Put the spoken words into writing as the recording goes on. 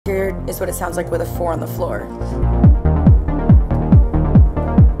here is what it sounds like with a 4 on the floor.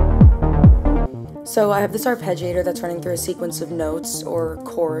 So I have this arpeggiator that's running through a sequence of notes or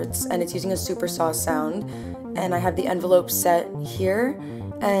chords, and it's using a supersaw sound, and I have the envelope set here,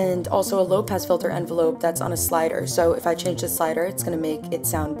 and also a low pass filter envelope that's on a slider. So if I change the slider, it's going to make it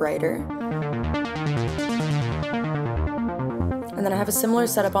sound brighter. And then I have a similar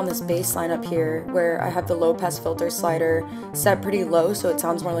setup on this bass line up here, where I have the low pass filter slider set pretty low so it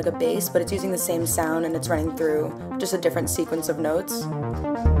sounds more like a bass, but it's using the same sound and it's running through just a different sequence of notes.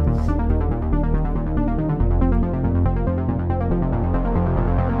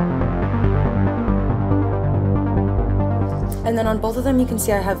 And then on both of them you can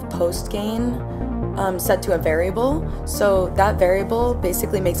see I have post gain set to a variable, so that variable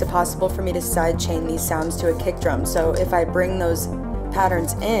basically makes it possible for me to sidechain these sounds to a kick drum. So if I bring those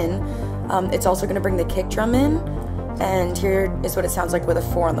patterns in, it's also going to bring the kick drum in, and here is what it sounds like with a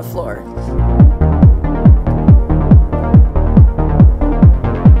 4 on the floor.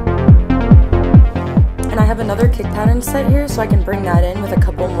 And I have another kick pattern set here, so I can bring that in with a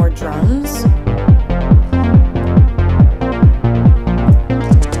couple more drums.